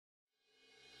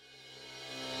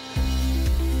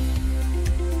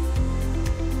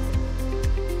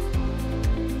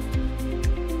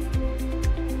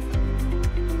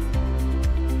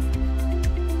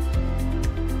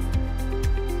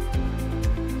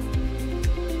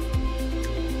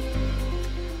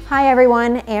Hi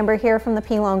everyone, Amber here from the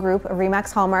Pilon Group of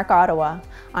Remax Hallmark, Ottawa.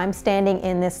 I'm standing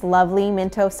in this lovely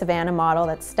Minto Savannah model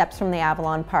that steps from the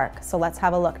Avalon Park, so let's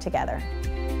have a look together.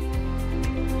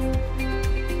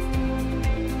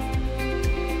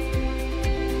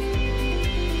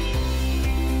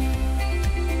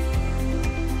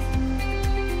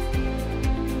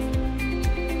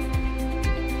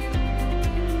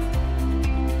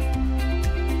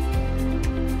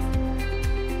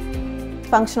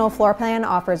 Functional floor plan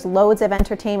offers loads of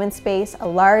entertainment space, a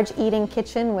large eating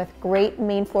kitchen with great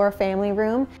main floor family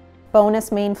room,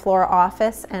 bonus main floor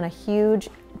office, and a huge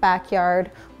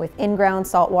backyard with in-ground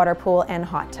saltwater pool and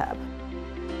hot tub.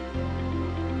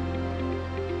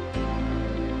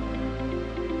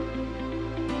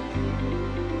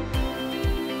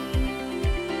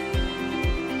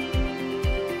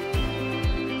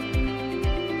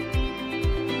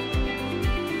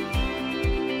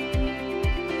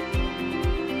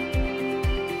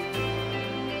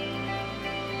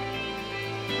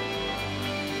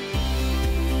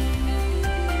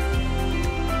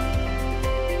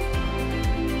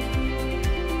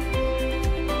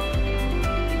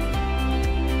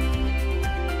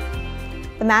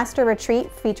 The master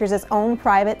retreat features its own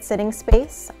private sitting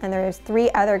space, and there's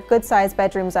 3 other good-sized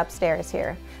bedrooms upstairs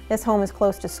here. This home is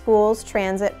close to schools,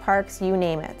 transit, parks, you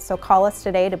name it. So call us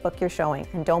today to book your showing,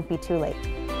 and don't be too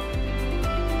late.